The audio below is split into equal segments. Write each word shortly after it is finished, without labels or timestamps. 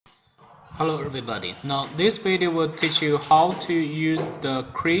Hello everybody. Now this video will teach you how to use the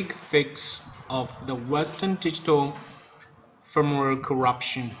quick fix of the Western Digital firmware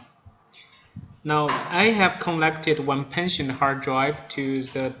corruption. Now I have connected one pension hard drive to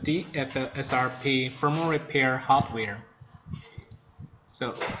the DFL SRP firmware repair hardware.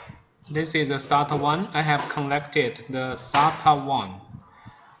 So this is the SATA 1. I have connected the SATA 1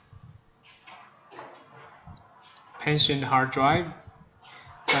 pension hard drive.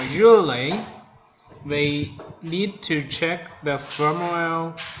 Usually we need to check the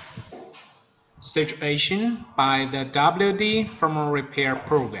firmware situation by the WD firmware repair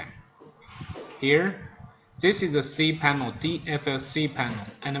program. Here, this is the C panel, DFL C panel,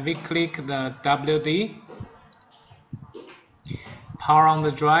 and we click the WD, power on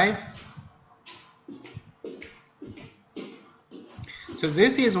the drive. So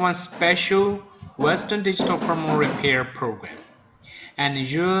this is one special Western Digital firmware repair program. And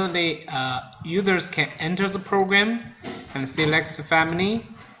usually users can enter the program and select the family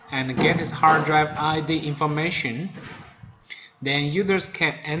and get its hard drive ID information. Then users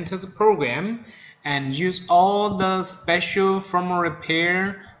can enter the program and use all the special firmware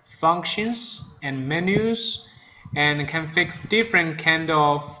repair functions and menus and can fix different kind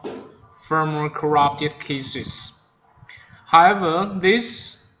of firmware corrupted cases. However,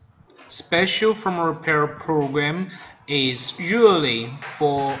 this special firmware repair program is usually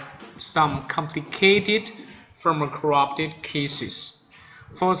for some complicated firmware corrupted cases.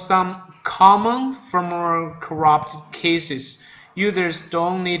 For some common firmware corrupted cases, users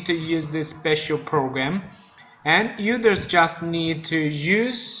don't need to use this special program, and users just need to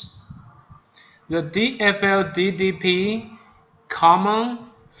use the DFL DDP common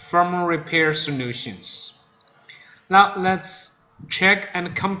firmware repair solutions. Now let's check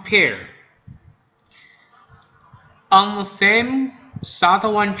and compare. On the same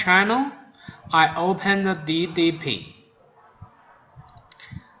SATA 1 channel, I open the DDP.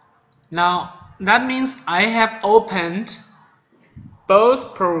 Now that means I have opened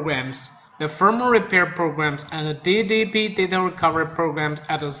both programs, the firmware repair programs and the DDP data recovery programs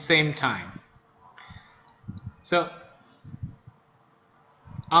at the same time. So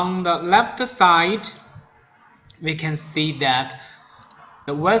on the left side, we can see that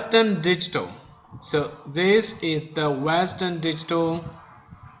the Western Digital. So this is the Western Digital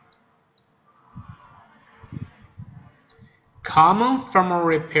common firmware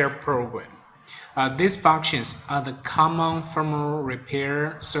repair program. These functions are the common firmware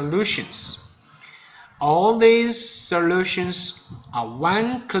repair solutions. All these solutions are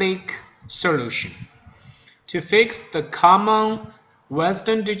one-click solution to fix the common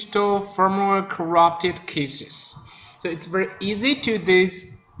Western Digital firmware corrupted cases. So it's very easy to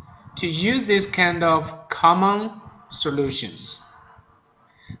use this kind of common solutions.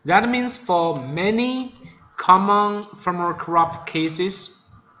 That means for many common firmware corrupt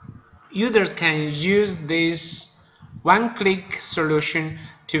cases, users can use this one-click solution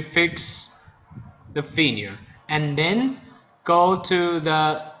to fix the failure, and then go to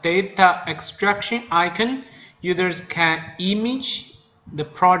the data extraction icon. Users can image the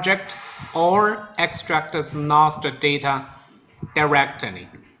project or extract the lost data directly.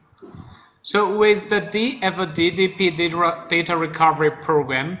 So with the DFL DDP data recovery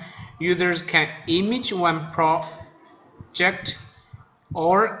program, users can image one project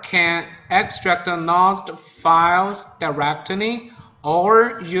or can extract the lost files directly,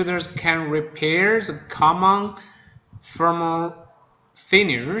 or users can repair the common firmware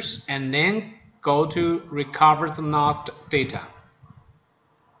failures and then go to recover the lost data.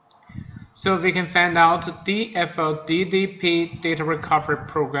 So we can find out DFL DDP data recovery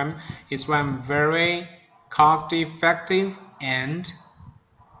program is one very cost-effective and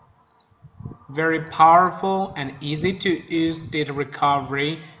very powerful and easy to use data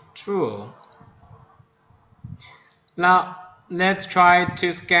recovery tool. Now let's try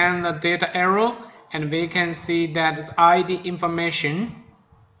to scan the data arrow, and we can see that it's ID information.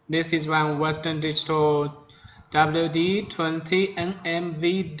 This is one Western Digital WD20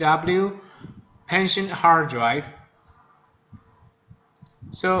 NMVW pension hard drive.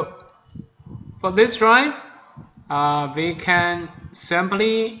 So for this drive, we can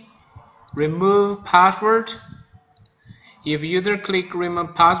simply remove password. If user click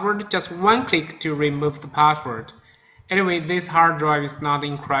remove password, just one click to remove the password. Anyway, this hard drive is not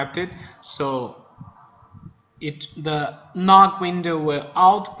encrypted, so the log window will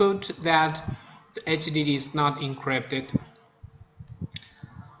output that the HDD is not encrypted.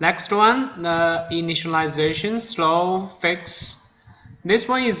 Next one, the initialization slow fix. This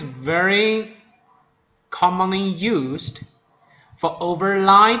one is very commonly used For over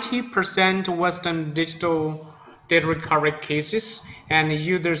 90% Western Digital data recovery cases, and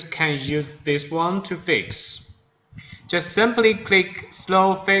users can use this one to fix. Just simply click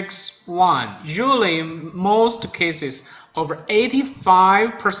Slow Fix 1. Usually, most cases, over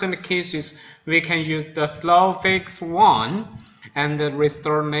 85% cases, we can use the Slow Fix 1 and the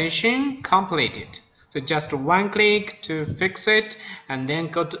restoration completed. So just one click to fix it, and then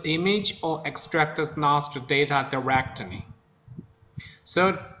go to image or extract the lost data directly.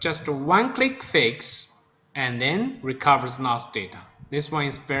 So just one click fix and then recovers lost data. This one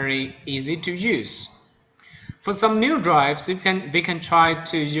is very easy to use. For some new drives, we can try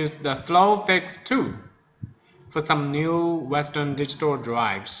to use the Slow Fix 2 for some new Western Digital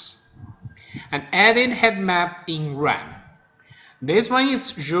drives. And edit head map in RAM. This one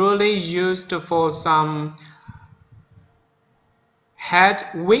is usually used for some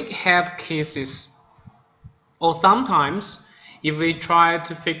weak head cases, or sometimes if we try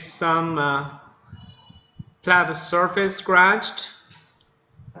to fix some flat surface scratched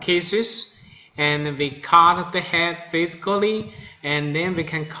cases, and we cut the head physically, and then we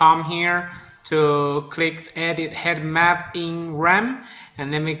can come here to click edit head map in RAM,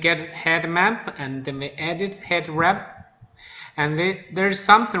 and then we get head map, and then we edit head map. And there's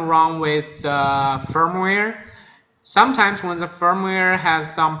something wrong with the firmware. Sometimes when the firmware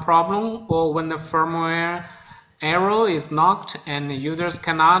has some problem, or when the firmware error is knocked, and users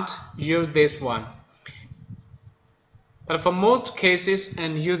cannot use this one. But for most cases,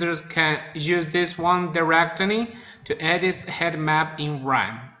 and users can use this one directly to edit head map in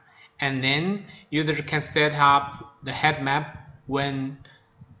RAM, and then users can set up the head map when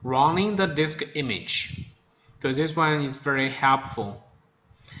running the disk image. So this one is very helpful.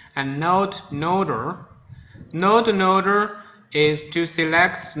 And node noder. Node noder is to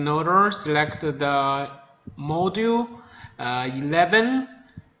select noder, select the module 11,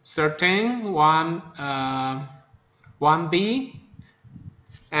 13, 1B,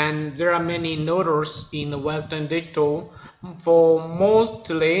 and there are many noders in the Western Digital for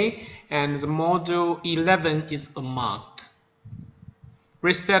mostly, and the module 11 is a must.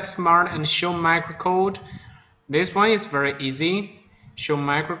 Reset smart and show microcode. This one is very easy. Show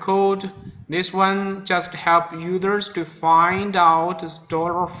microcode. This one just help users to find out the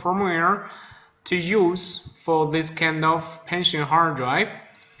store firmware to use for this kind of pension hard drive.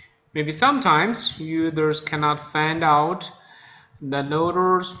 Maybe sometimes users cannot find out the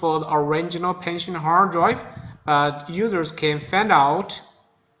loaders for the original pension hard drive, but users can find out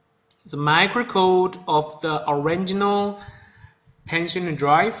the microcode of the original pension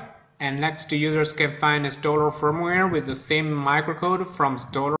drive, and next users can find a store firmware with the same microcode from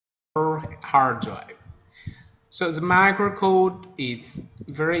store hard drive. So the microcode is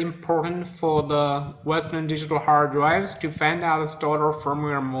very important for the Western Digital hard drives to find out the store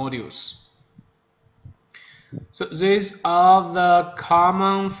firmware modules. So these are the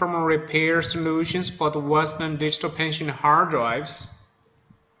common firmware repair solutions for the Western Digital pension hard drives.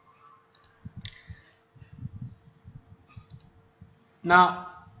 Now,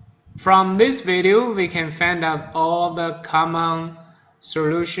 from this video, we can find out all the common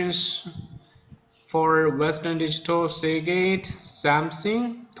solutions for Western Digital, Seagate,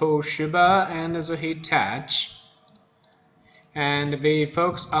 Samsung, Toshiba, and the Hitachi. And we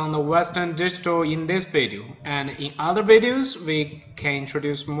focus on the Western Digital in this video. And in other videos, we can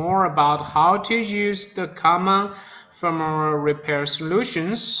introduce more about how to use the common firmware repair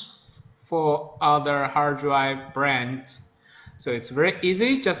solutions for other hard drive brands. So it's very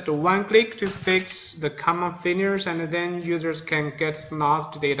easy, just one click to fix the common failures, and then users can get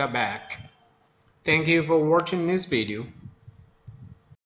lost data back. Thank you for watching this video.